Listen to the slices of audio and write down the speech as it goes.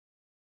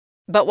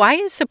But Why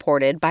is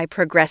supported by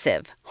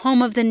Progressive,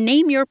 home of the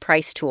Name Your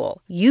Price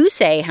tool. You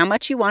say how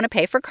much you want to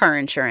pay for car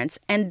insurance,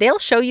 and they'll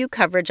show you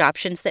coverage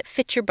options that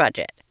fit your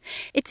budget.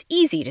 It's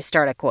easy to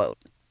start a quote.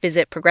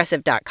 Visit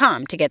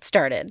Progressive.com to get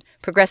started.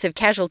 Progressive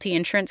Casualty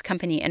Insurance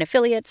Company and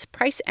Affiliates.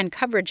 Price and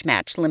coverage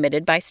match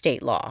limited by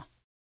state law.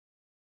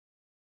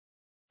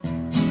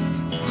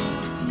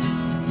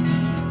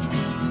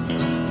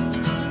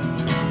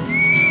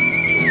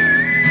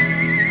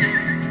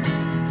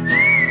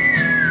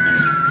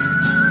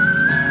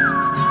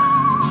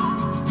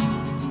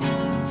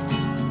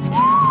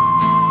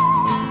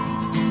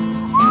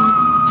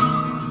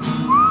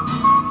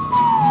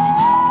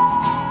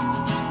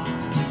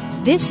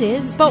 This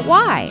is But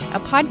Why, a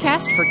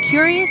podcast for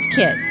curious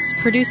kids,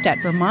 produced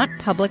at Vermont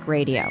Public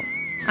Radio.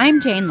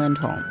 I'm Jane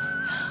Lindholm.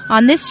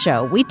 On this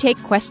show, we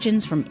take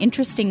questions from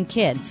interesting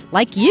kids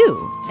like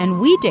you,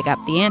 and we dig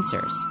up the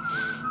answers.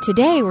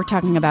 Today, we're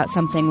talking about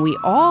something we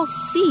all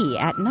see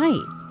at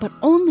night, but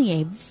only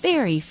a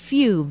very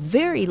few,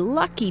 very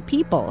lucky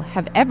people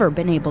have ever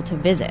been able to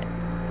visit.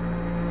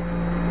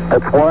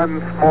 It's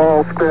one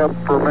small step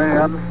for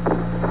man,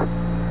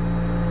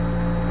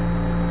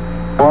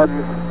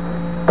 one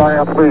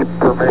giant leap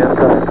for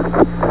mankind.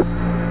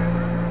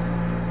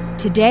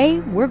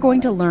 Today, we're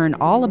going to learn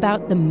all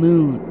about the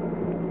moon.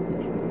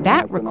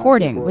 That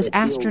recording was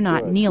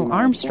astronaut Neil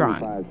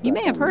Armstrong. You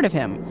may have heard of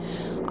him.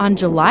 On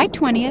July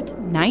 20th,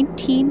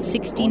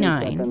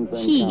 1969,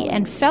 he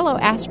and fellow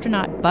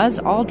astronaut Buzz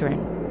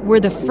Aldrin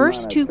were the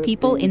first two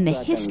people in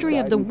the history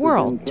of the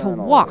world to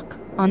walk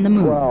on the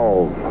moon.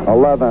 12,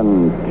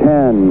 11,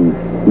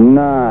 10,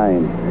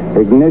 9...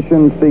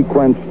 Ignition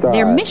sequence start.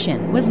 Their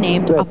mission was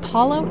named 6,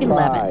 Apollo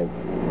 11.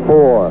 5,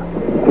 4,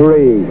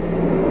 3,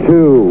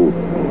 2,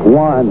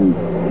 1,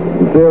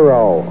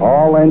 0.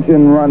 All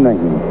engine running.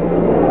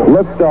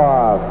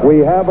 Liftoff.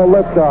 We have a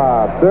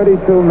liftoff.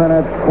 32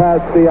 minutes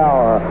past the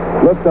hour.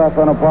 Liftoff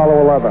on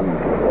Apollo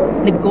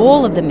 11. The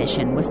goal of the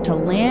mission was to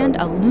land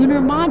a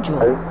lunar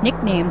module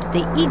nicknamed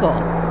the Eagle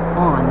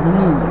on the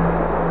moon.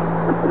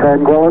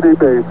 Tranquility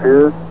Base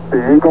here.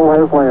 The Eagle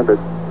has landed.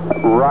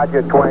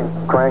 Roger,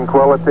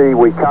 Tranquility.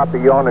 We copy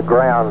you on the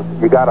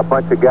ground. You got a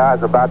bunch of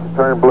guys about to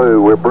turn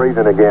blue. We're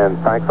breathing again.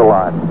 Thanks a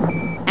lot.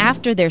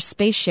 After their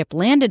spaceship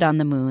landed on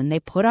the moon, they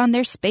put on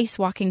their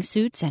spacewalking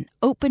suits and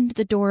opened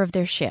the door of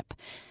their ship.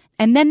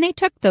 And then they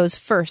took those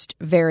first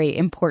very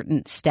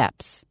important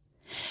steps.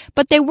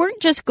 But they weren't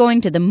just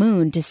going to the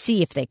moon to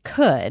see if they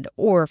could,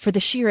 or for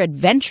the sheer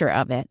adventure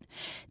of it.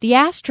 The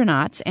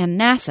astronauts and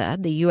NASA,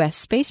 the U.S.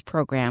 space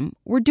program,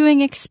 were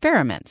doing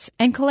experiments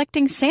and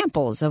collecting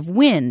samples of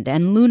wind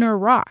and lunar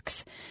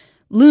rocks.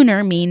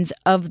 Lunar means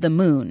of the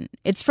moon.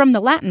 It's from the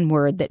Latin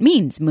word that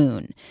means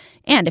moon.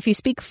 And if you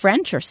speak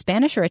French or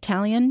Spanish or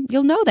Italian,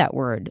 you'll know that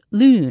word,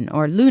 lune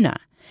or luna.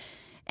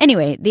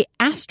 Anyway, the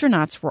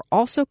astronauts were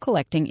also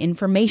collecting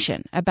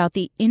information about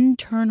the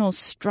internal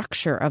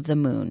structure of the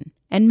moon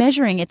and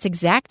measuring its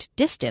exact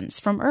distance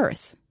from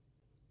Earth.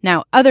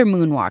 Now, other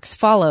moonwalks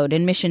followed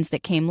in missions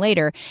that came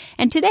later,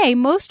 and today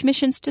most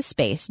missions to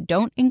space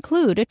don't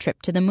include a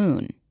trip to the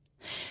moon.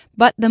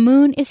 But the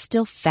moon is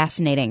still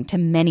fascinating to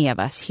many of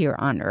us here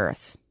on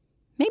Earth.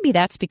 Maybe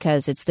that's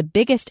because it's the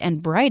biggest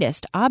and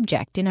brightest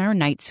object in our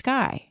night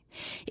sky.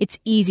 It's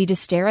easy to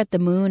stare at the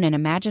moon and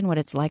imagine what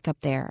it's like up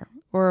there,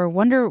 or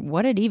wonder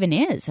what it even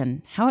is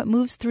and how it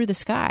moves through the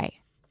sky.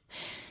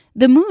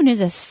 The moon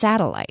is a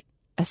satellite.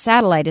 A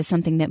satellite is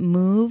something that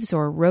moves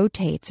or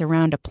rotates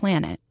around a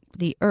planet,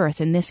 the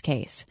Earth in this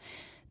case.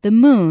 The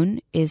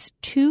moon is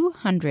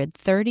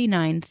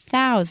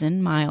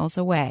 239,000 miles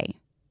away.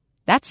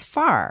 That's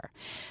far,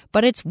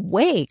 but it's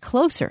way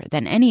closer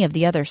than any of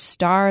the other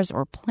stars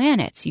or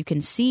planets you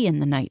can see in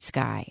the night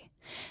sky.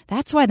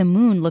 That's why the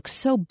moon looks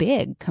so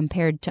big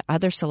compared to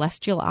other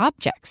celestial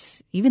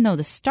objects, even though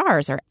the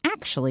stars are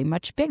actually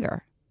much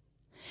bigger.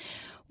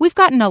 We've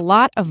gotten a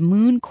lot of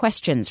moon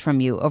questions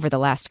from you over the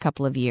last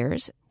couple of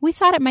years. We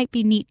thought it might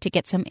be neat to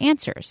get some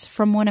answers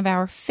from one of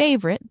our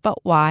favorite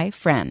But Why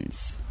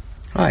friends.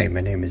 Hi, my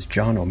name is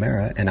John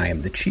O'Mara, and I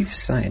am the Chief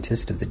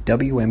Scientist of the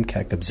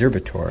WMKEC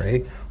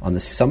Observatory on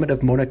the summit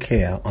of Mauna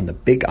Kea on the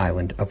Big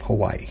Island of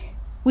Hawaii.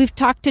 We've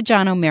talked to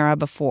John O'Mara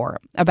before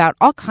about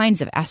all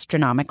kinds of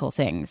astronomical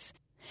things.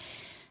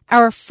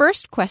 Our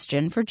first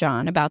question for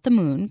John about the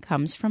moon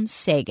comes from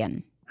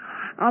Sagan.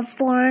 I'm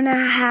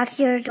 4.5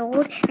 years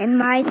old, and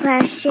my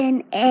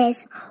question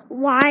is,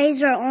 why is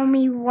there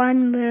only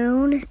one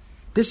moon?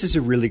 This is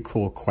a really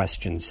cool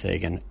question,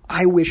 Sagan.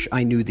 I wish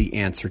I knew the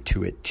answer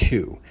to it,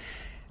 too.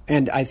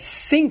 And I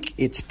think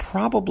it's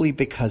probably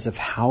because of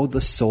how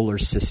the solar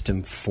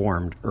system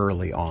formed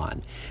early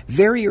on.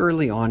 Very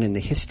early on in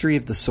the history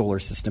of the solar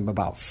system,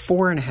 about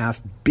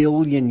 4.5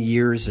 billion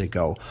years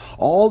ago,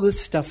 all the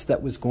stuff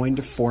that was going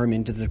to form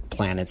into the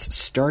planets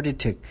started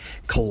to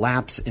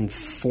collapse and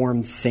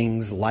form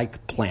things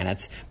like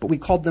planets, but we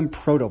called them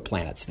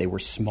protoplanets. They were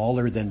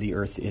smaller than the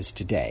Earth is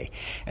today.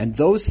 And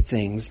those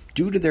things,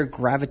 due to their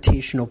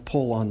gravitational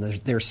pull on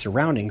their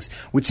surroundings,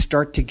 would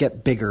start to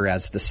get bigger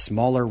as the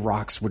smaller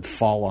rocks would would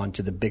fall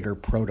onto the bigger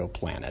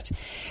protoplanet.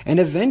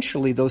 And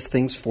eventually those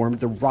things formed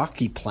the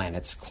rocky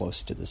planets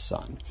close to the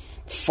sun.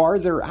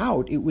 Farther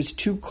out, it was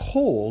too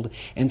cold,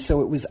 and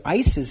so it was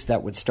ices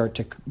that would start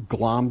to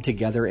glom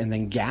together, and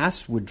then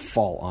gas would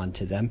fall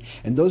onto them,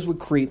 and those would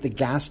create the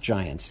gas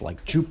giants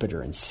like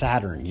Jupiter and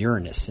Saturn,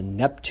 Uranus and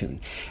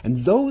Neptune.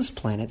 And those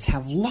planets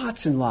have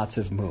lots and lots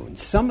of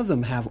moons. Some of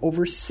them have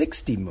over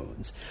 60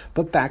 moons.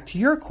 But back to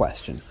your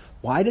question,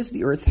 why does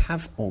the Earth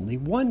have only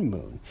one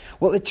moon?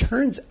 Well, it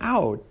turns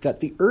out that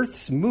the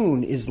Earth's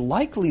moon is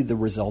likely the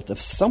result of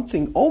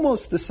something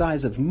almost the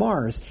size of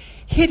Mars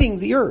hitting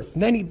the Earth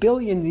many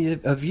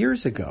billions of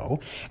years ago,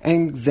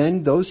 and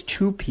then those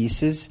two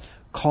pieces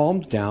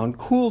calmed down,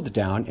 cooled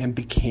down, and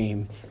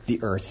became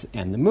the Earth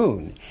and the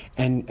moon.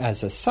 And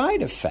as a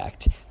side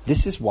effect,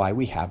 this is why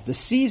we have the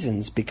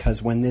seasons,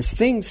 because when this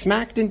thing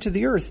smacked into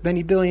the Earth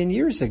many billion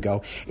years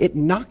ago, it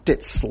knocked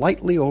it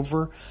slightly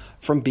over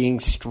from being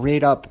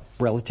straight up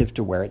relative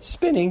to where it's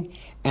spinning,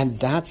 and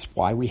that's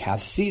why we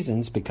have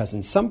seasons, because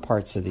in some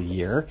parts of the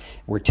year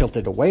we're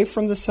tilted away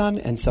from the sun,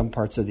 and some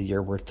parts of the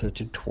year we're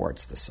tilted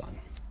towards the sun.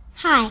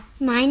 Hi,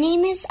 my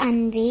name is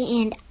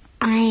Anvi, and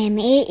I am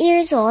 8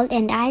 years old,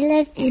 and I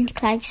live in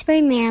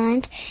Clarksburg,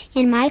 Maryland,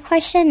 and my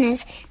question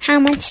is, how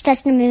much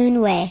does the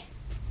moon weigh?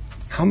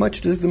 How much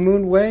does the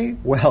moon weigh?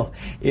 Well,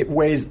 it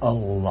weighs a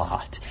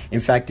lot.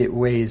 In fact, it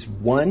weighs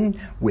 1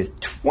 with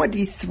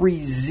 23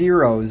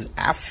 zeros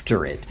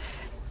after it.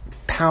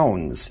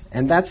 Pounds.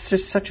 And that's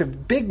just such a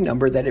big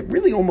number that it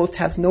really almost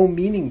has no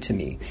meaning to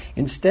me.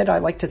 Instead, I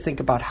like to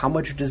think about how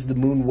much does the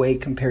moon weigh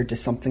compared to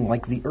something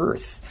like the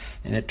Earth.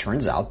 And it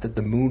turns out that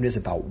the moon is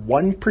about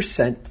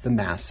 1% the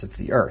mass of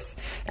the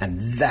Earth.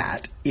 And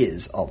that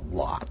is a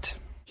lot.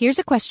 Here's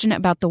a question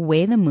about the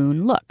way the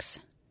moon looks.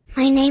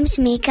 My name's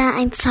Mika.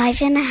 I'm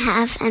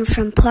 5.5 and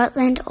from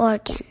Portland,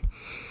 Oregon.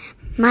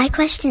 My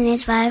question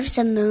is, why does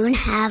the moon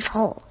have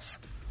holes?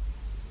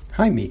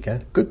 Hi,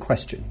 Mika. Good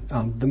question.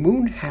 The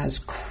moon has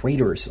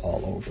craters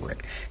all over it.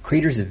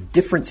 Craters of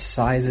different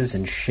sizes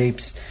and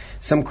shapes.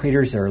 Some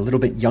craters are a little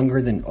bit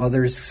younger than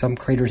others. Some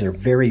craters are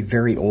very,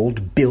 very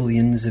old,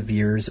 billions of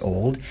years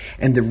old.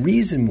 And the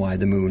reason why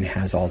the moon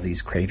has all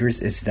these craters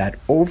is that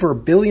over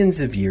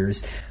billions of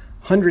years,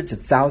 hundreds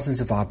of thousands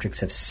of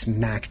objects have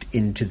smacked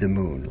into the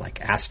moon,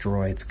 like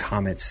asteroids,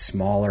 comets,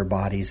 smaller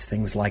bodies,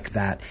 things like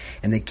that.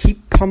 And they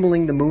keep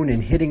pummeling the moon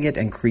and hitting it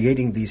and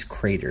creating these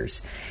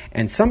craters.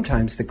 And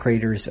sometimes the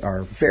craters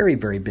are very,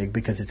 very big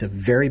because it's a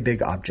very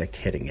big object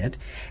hitting it.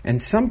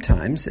 And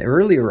sometimes,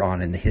 earlier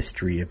on in the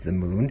history of the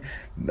moon,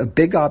 a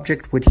big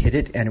object would hit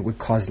it and it would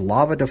cause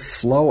lava to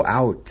flow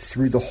out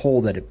through the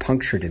hole that it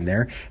punctured in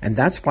there. And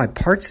that's why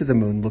parts of the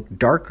moon look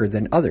darker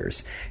than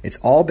others. It's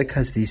all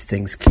because these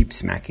things keep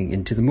smacking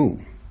into the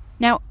moon.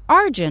 Now,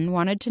 Arjun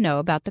wanted to know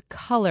about the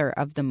color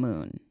of the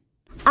moon.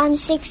 I'm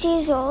 6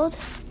 years old,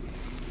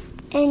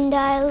 and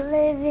I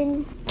live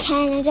in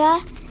Canada.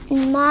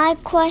 And my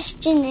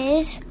question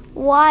is,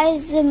 why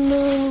is the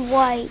moon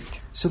white?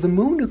 So the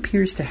moon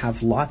appears to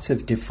have lots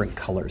of different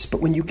colors, but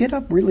when you get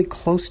up really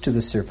close to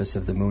the surface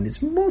of the moon,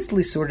 it's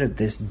mostly sort of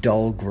this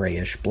dull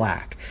grayish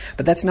black.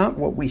 But that's not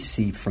what we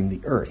see from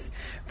the Earth.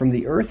 From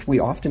the Earth, we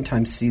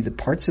oftentimes see the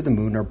parts of the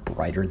moon are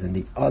brighter than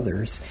the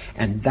others,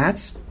 and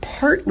that's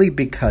partly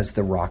because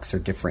the rocks are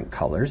different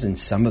colors. In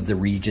some of the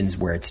regions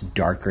where it's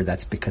darker,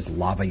 that's because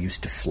lava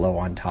used to flow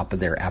on top of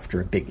there after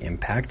a big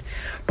impact.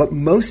 But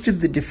most of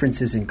the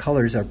differences in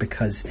colors are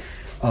because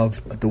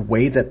of the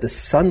way that the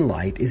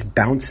sunlight is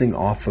bouncing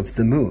off of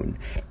the moon.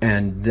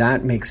 And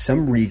that makes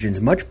some regions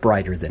much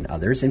brighter than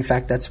others. In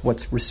fact, that's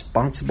what's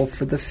responsible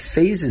for the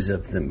phases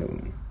of the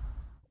moon.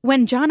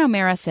 When John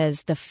O'Mara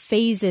says the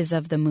phases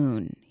of the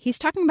moon, he's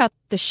talking about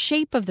the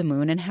shape of the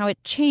moon and how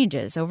it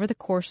changes over the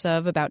course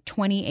of about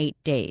 28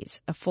 days,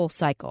 a full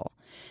cycle.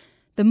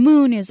 The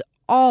moon is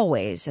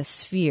always a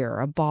sphere,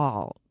 a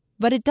ball,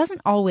 but it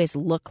doesn't always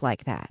look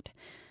like that.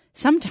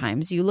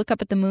 Sometimes you look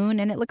up at the moon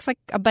and it looks like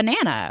a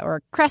banana or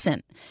a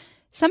crescent.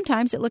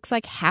 Sometimes it looks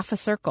like half a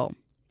circle.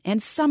 And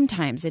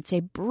sometimes it's a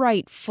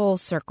bright full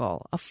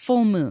circle, a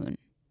full moon.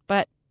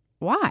 But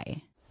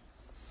why?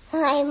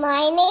 Hi,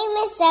 my name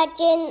is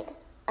Sachin.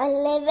 I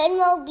live in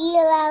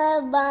Mobile,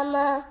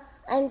 Alabama.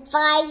 I'm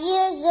 5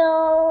 years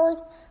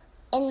old.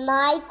 And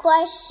my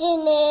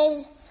question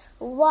is,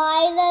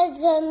 why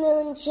does the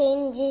moon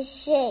change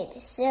its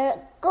shape?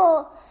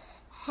 Circle,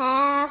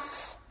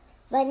 half,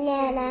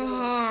 banana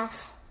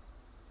half.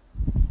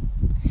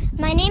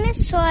 My name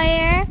is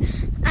Sawyer.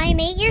 I'm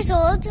 8 years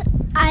old.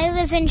 I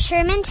live in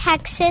Sherman,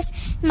 Texas.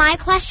 My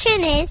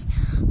question is,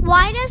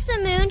 why does the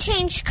moon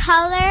change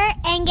color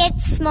and get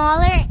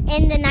smaller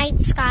in the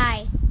night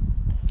sky?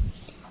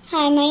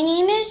 Hi, my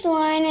name is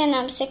Lauren and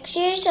I'm 6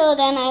 years old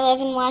and I live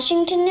in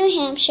Washington, New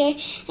Hampshire.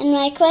 And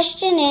my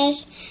question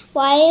is,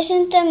 why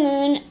isn't the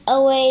moon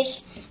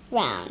always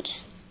round?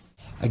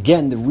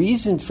 Again, the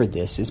reason for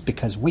this is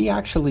because we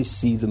actually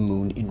see the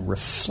moon in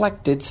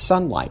reflected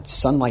sunlight.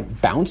 Sunlight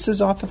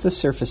bounces off of the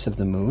surface of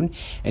the moon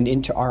and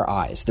into our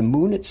eyes. The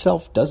moon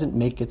itself doesn't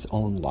make its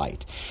own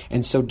light.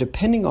 And so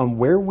depending on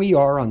where we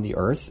are on the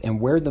Earth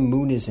and where the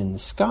moon is in the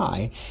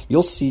sky,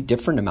 you'll see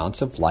different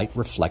amounts of light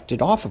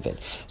reflected off of it.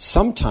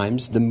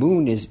 Sometimes the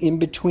moon is in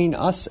between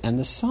us and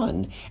the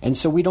sun, and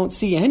so we don't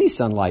see any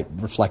sunlight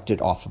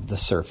reflected off of the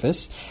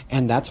surface,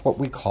 and that's what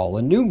we call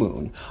a new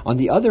moon. On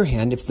the other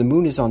hand, if the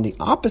moon is on the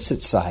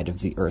opposite side of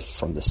the Earth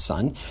from the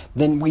sun,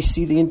 then we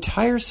see the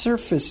entire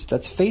surface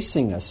that's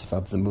facing us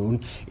of the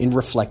moon in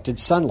reflected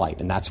sunlight,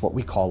 and that's what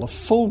we call a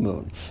full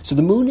moon. So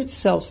the moon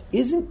itself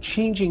isn't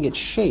changing its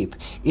shape,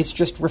 it's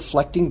just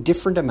reflecting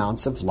different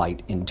amounts of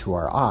light into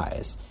our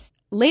eyes.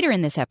 Later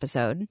in this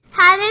episode,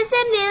 How does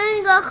the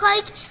moon look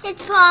like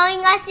it's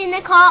following us in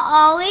the car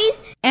always?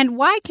 and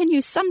why can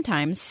you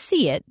sometimes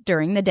see it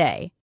during the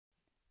day?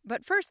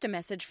 But first, a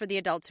message for the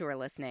adults who are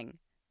listening.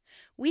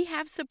 We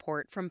have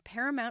support from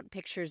Paramount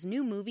Pictures'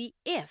 new movie,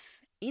 If,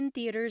 in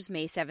theaters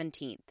May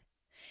 17th.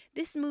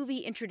 This movie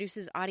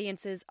introduces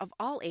audiences of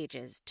all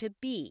ages to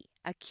Bee,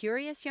 a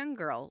curious young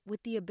girl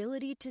with the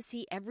ability to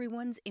see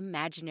everyone's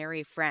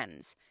imaginary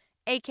friends,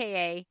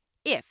 a.k.a.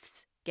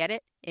 IFs. Get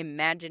it?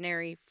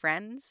 Imaginary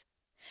friends?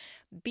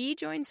 Bee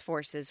joins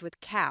forces with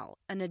Cal,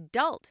 an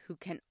adult who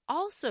can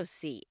also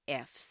see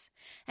IFs,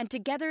 and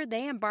together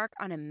they embark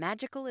on a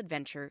magical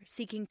adventure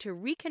seeking to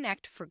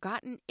reconnect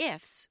forgotten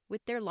IFs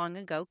with their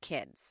long-ago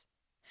kids.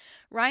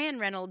 Ryan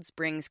Reynolds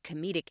brings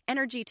comedic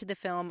energy to the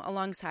film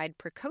alongside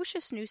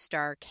precocious new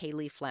star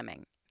Kaylee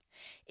Fleming.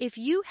 If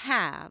you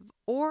have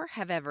or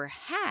have ever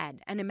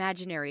had an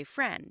imaginary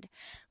friend,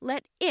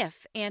 let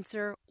If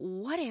answer,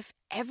 what if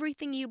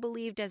everything you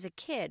believed as a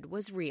kid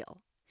was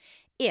real?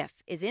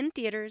 If is in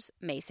theaters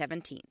May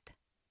 17th.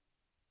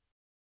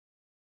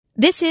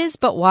 This is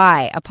But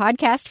Why, a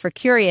podcast for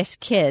curious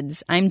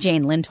kids. I'm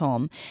Jane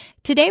Lindholm.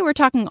 Today we're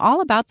talking all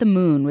about the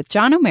moon with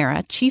John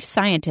O'Mara, chief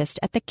scientist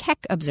at the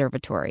Keck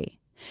Observatory.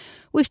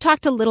 We've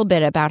talked a little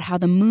bit about how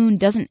the moon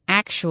doesn't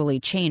actually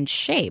change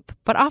shape,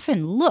 but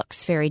often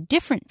looks very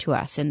different to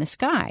us in the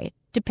sky,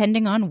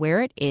 depending on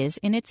where it is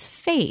in its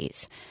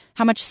phase,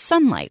 how much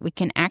sunlight we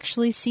can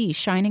actually see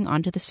shining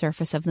onto the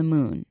surface of the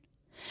moon.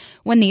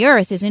 When the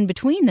Earth is in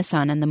between the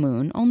sun and the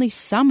moon, only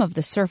some of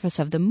the surface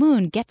of the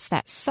moon gets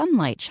that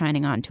sunlight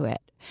shining onto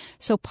it.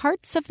 So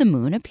parts of the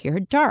moon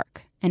appear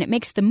dark, and it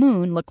makes the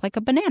moon look like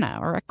a banana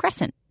or a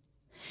crescent.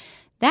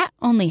 That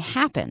only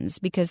happens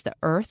because the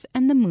Earth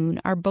and the moon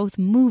are both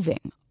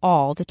moving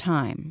all the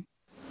time.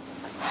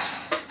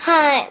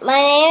 Hi, my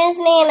name is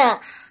Nina.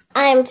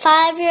 I'm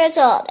 5 years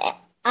old.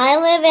 I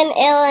live in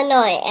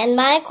Illinois, and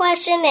my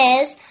question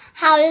is,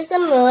 how does the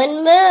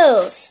moon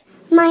move?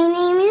 My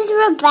name is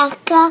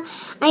Rebecca.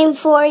 I'm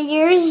 4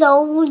 years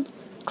old.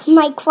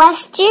 My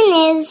question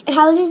is,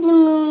 how does the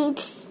moon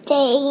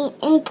stay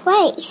in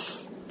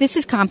place? This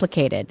is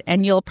complicated,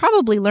 and you'll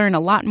probably learn a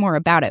lot more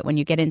about it when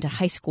you get into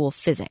high school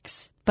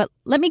physics. But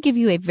let me give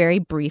you a very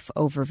brief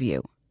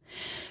overview.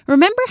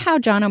 Remember how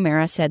John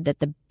O'Mara said that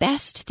the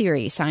best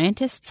theory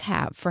scientists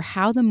have for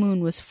how the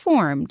moon was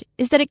formed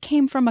is that it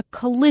came from a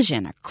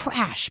collision, a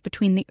crash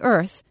between the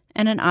Earth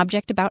and an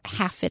object about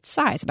half its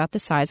size, about the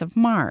size of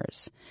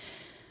Mars.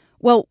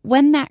 Well,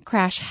 when that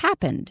crash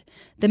happened,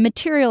 the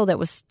material that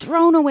was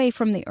thrown away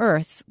from the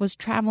Earth was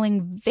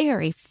traveling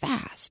very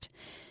fast.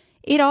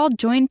 It all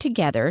joined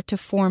together to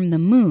form the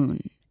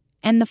moon,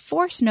 and the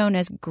force known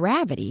as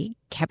gravity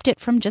kept it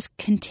from just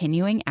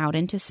continuing out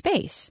into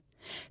space.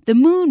 The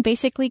moon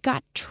basically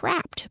got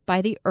trapped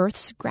by the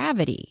Earth's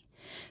gravity.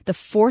 The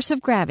force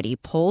of gravity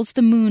pulls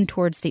the moon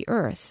towards the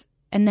Earth,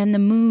 and then the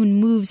moon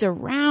moves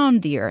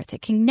around the Earth.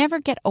 It can never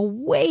get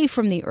away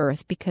from the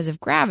Earth because of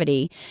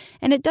gravity,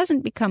 and it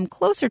doesn't become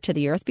closer to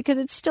the Earth because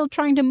it's still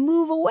trying to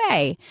move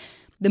away.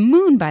 The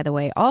moon, by the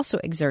way, also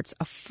exerts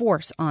a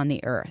force on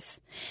the Earth.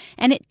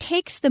 And it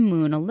takes the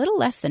moon a little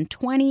less than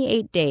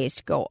 28 days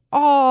to go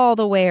all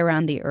the way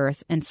around the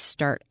Earth and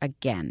start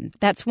again.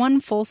 That's one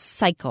full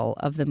cycle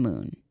of the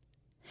moon.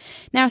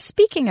 Now,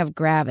 speaking of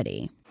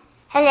gravity...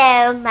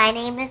 Hello, my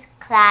name is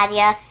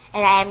Claudia,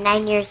 and I am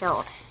 9 years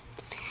old.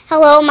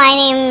 Hello, my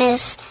name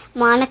is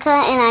Monica,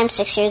 and I'm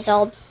 6 years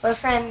old. We're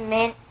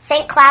from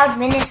St. Cloud,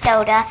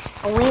 Minnesota,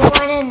 and we want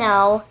to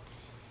know,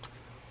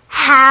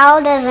 How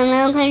does the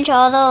moon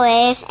control the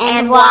waves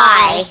and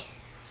why?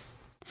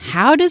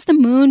 How does the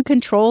moon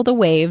control the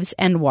waves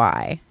and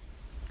why?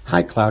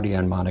 Hi, Claudia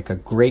and Monica.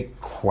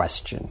 Great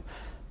question.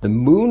 The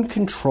moon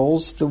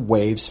controls the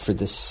waves for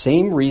the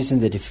same reason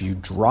that if you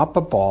drop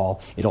a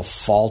ball, it'll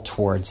fall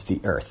towards the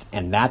Earth,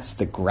 and that's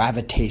the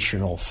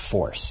gravitational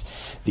force.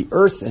 The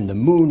Earth and the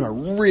moon are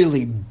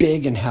really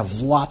big and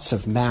have lots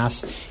of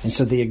mass, and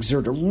so they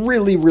exert a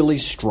really, really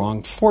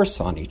strong force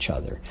on each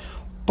other.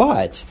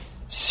 But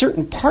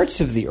Certain parts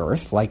of the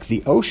Earth, like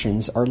the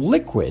oceans, are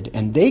liquid,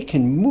 and they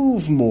can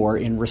move more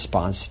in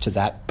response to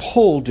that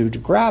pull due to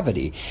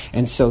gravity.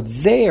 And so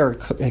they are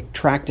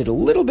attracted a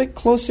little bit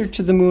closer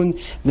to the moon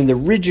than the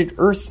rigid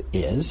Earth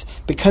is,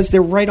 because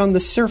they're right on the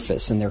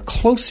surface, and they're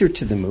closer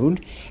to the moon,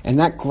 and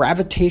that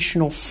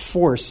gravitational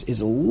force is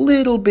a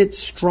little bit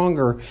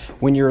stronger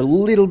when you're a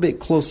little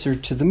bit closer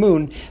to the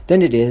moon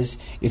than it is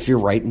if you're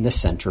right in the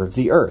center of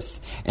the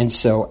Earth. And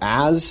so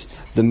as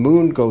the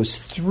moon goes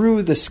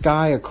through the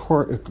sky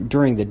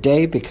during the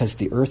day, because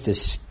the Earth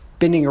is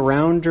spinning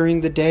around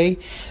during the day,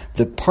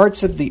 the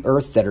parts of the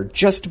Earth that are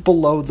just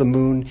below the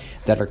moon,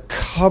 that are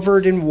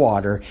covered in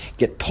water,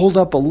 get pulled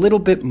up a little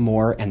bit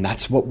more, and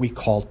that's what we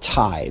call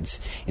tides.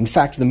 In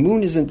fact, the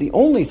moon isn't the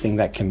only thing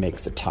that can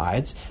make the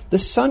tides. The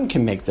sun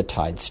can make the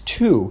tides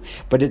too,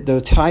 but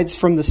the tides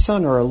from the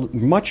sun are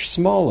much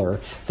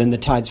smaller than the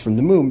tides from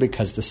the moon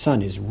because the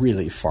sun is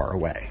really far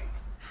away.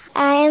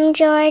 I am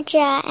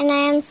Georgia, and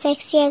I am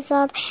 6 years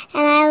old,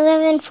 and I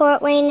live in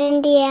Fort Wayne,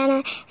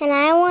 Indiana, and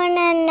I want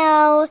to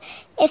know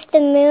if the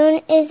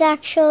moon is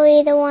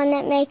actually the one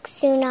that makes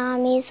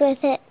tsunamis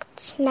with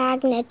its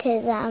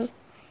magnetism.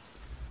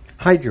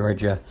 Hi,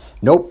 Georgia.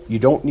 Nope, you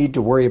don't need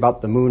to worry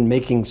about the moon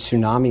making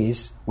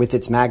tsunamis with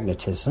its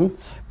magnetism,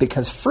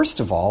 because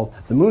first of all,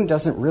 the moon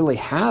doesn't really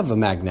have a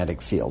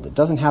magnetic field. It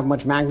doesn't have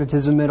much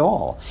magnetism at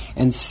all.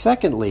 And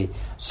secondly,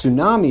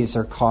 tsunamis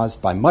are caused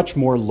by much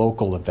more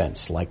local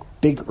events, like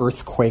big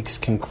earthquakes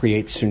can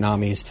create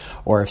tsunamis,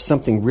 or if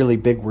something really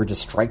big were to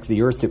strike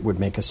the Earth, it would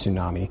make a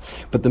tsunami.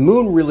 But the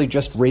moon really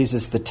just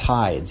raises the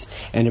tides,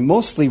 and it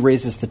mostly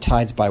raises the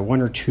tides by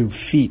 1 or 2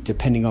 feet,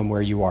 depending on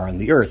where you are on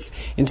the Earth.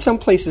 In some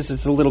places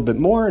it's a little bit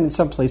more, and in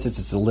some places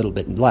it's a little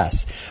bit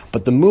less.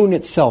 But the moon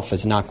itself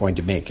is not going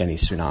to make any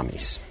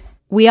tsunamis.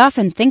 We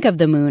often think of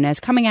the moon as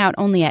coming out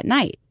only at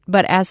night,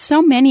 but as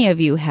so many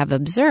of you have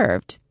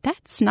observed,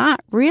 that's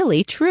not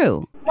really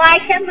true. Why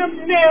can the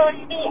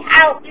moon be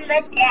out in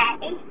the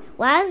day?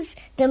 Why is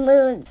the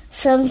moon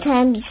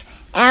sometimes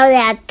out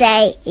at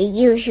day? It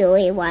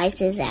usually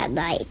rises at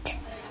night.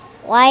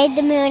 Why is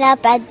the moon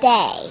up at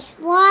day?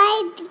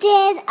 Why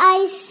did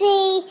I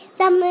see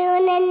the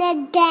moon in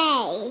the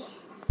day?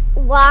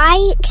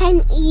 Why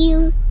can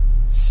you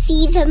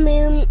see the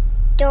moon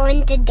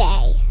during the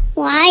day?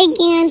 Why can't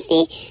you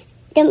see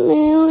the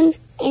moon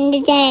in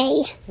the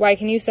day? Why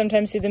can you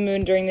sometimes see the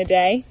moon during the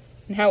day?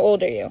 And how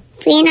old are you?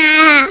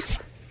 3.5.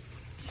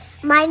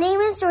 My name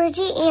is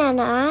Georgie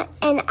Anna,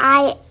 and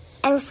I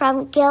am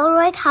from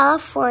Gilroy,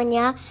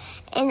 California,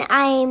 and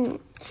I'm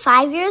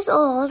 5 years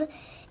old.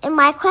 And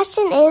my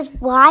question is,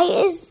 why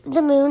is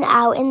the moon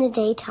out in the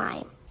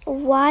daytime?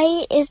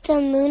 Why is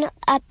the moon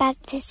up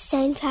at the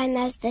same time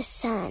as the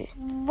sun?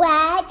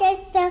 Where does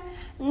the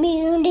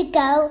moon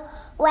go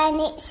when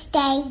it's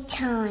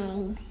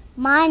daytime?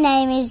 My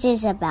name is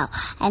Isabel,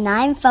 and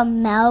I'm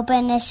from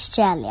Melbourne,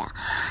 Australia.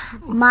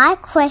 My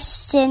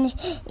question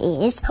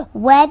is,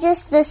 where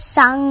does the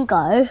sun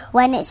go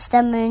when it's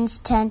the moon's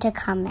turn to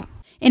come in?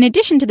 In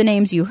addition to the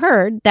names you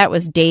heard, that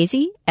was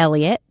Daisy,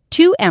 Elliot,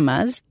 2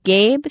 Emmas,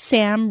 Gabe,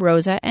 Sam,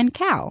 Rosa, and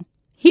Cal.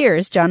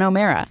 Here's John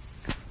O'Mara.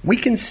 We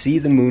can see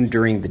the moon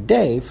during the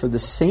day for the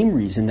same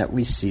reason that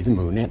we see the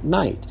moon at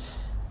night.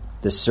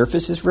 The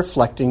surface is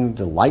reflecting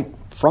the light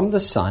from the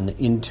sun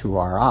into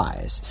our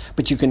eyes.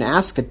 But you can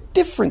ask a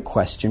different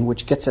question,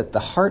 which gets at the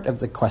heart of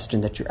the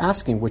question that you're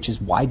asking, which is,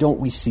 why don't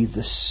we see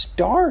the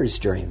stars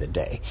during the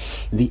day?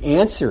 The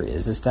answer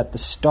is that the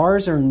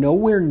stars are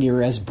nowhere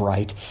near as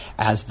bright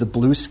as the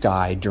blue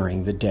sky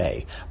during the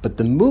day. But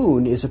the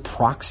moon is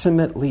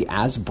approximately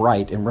as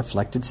bright in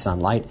reflected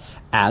sunlight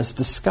as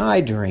the sky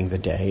during the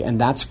day,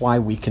 and that's why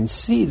we can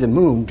see the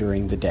moon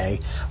during the day,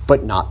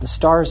 but not the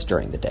stars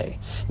during the day.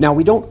 Now,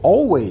 we don't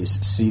always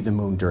see the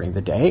moon during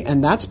the day,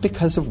 and that's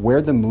because of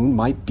where the moon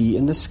might be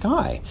in the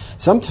sky.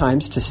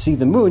 Sometimes to see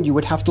the moon, you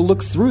would have to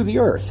look through the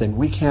Earth, and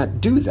we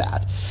can't do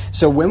that.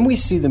 So when we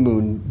see the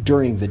moon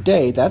during the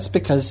day, that's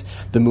because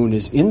the moon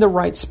is in the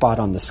right spot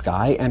on the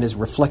sky and is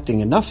reflecting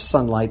enough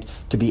sunlight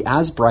to be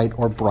as bright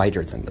or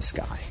brighter than the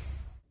sky.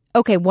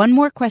 Okay, one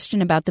more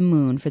question about the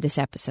moon for this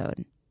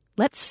episode.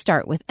 Let's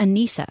start with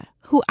Anissa,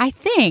 who I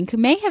think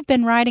may have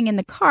been riding in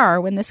the car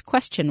when this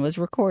question was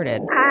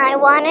recorded. I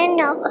want to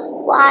know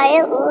why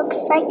it looks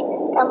like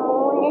the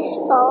moon is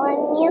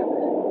following you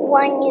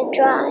when you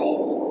drive.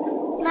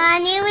 My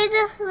name is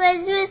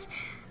Elizabeth.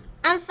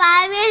 I'm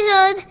 5 years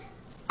old.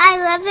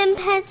 I live in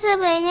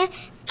Pennsylvania.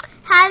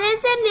 How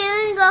does the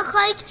moon look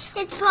like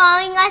it's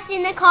following us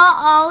in the car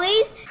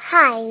always?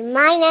 Hi,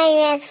 my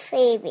name is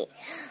Phoebe.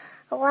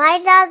 Why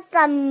does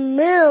the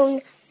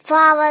moon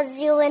follows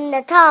you in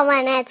the car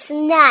when it's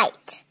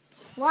night?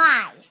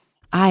 Why?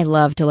 I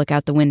love to look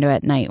out the window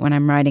at night when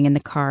I'm riding in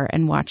the car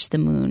and watch the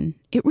moon.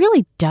 It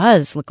really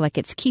does look like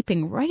it's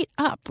keeping right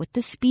up with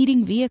the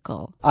speeding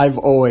vehicle. I've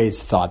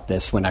always thought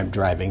this when I'm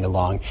driving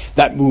along.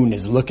 That moon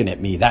is looking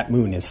at me. That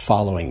moon is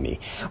following me.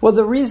 Well,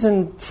 the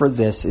reason for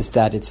this is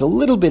that it's a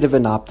little bit of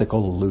an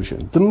optical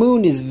illusion. The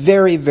moon is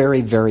very, very,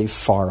 very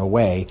far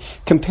away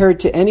compared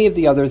to any of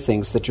the other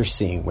things that you're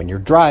seeing when you're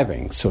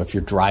driving. So if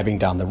you're driving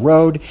down the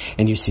road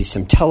and you see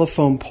some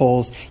telephone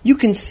poles, you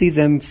can see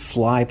them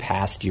fly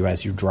past you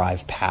as you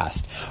drive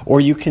past. Or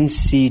you can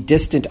see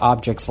distant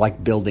objects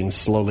like buildings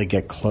slowly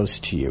get close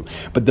to you.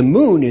 But the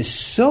moon is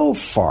so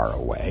far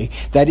away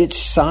that its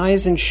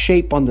size and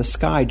shape on the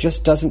sky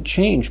just doesn't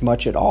change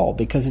much at all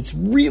because it's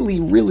really,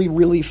 really,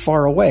 really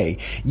far away.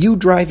 You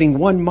driving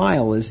 1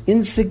 mile is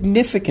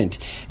insignificant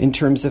in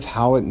terms of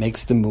how it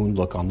makes the moon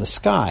look on the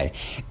sky.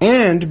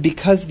 And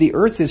because the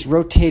Earth is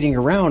rotating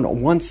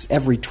around once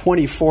every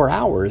 24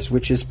 hours,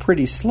 which is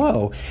pretty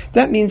slow,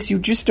 that means you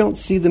just don't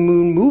see the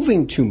moon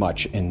moving too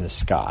much in the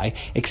sky,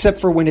 except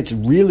for when it's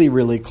really,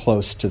 really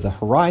close to the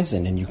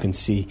horizon and you can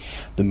see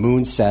the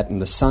moonset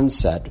and the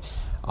sunset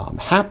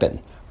happen.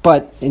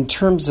 But in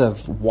terms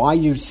of why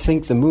you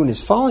think the moon is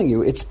following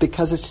you, it's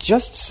because it's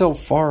just so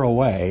far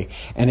away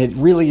and it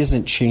really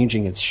isn't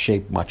changing its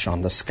shape much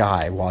on the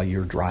sky while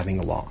you're driving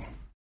along.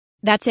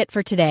 That's it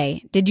for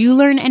today. Did you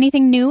learn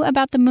anything new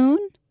about the moon?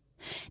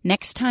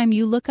 Next time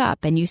you look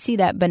up and you see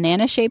that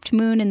banana-shaped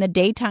moon in the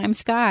daytime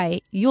sky,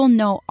 you'll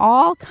know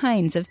all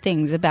kinds of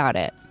things about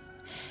it.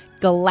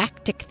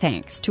 Galactic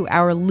thanks to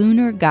our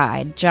lunar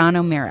guide, John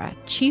O'Mara,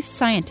 chief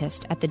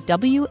scientist at the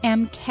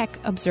W.M. Keck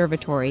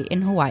Observatory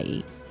in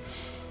Hawaii.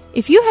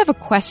 If you have a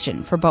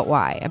question for But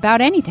Why about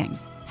anything,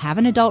 have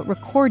an adult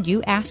record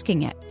you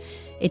asking it.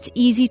 It's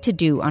easy to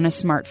do on a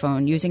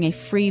smartphone using a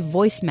free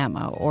voice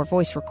memo or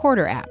voice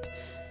recorder app.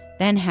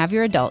 Then have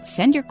your adult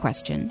send your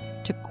question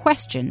to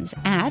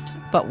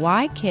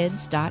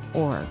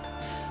questions@butwhykids.org.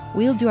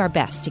 We'll do our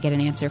best to get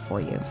an answer for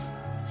you.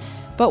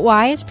 But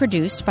Why is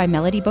produced by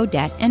Melody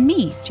Bodette and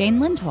me, Jane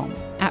Lindholm,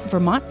 at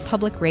Vermont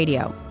Public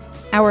Radio.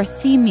 Our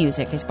theme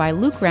music is by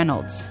Luke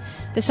Reynolds.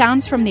 The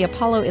sounds from the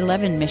Apollo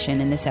 11 mission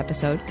in this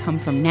episode come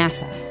from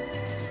NASA.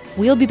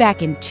 We'll be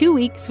back in 2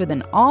 weeks with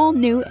an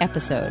all-new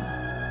episode.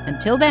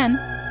 Until then,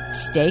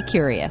 stay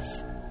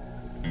curious.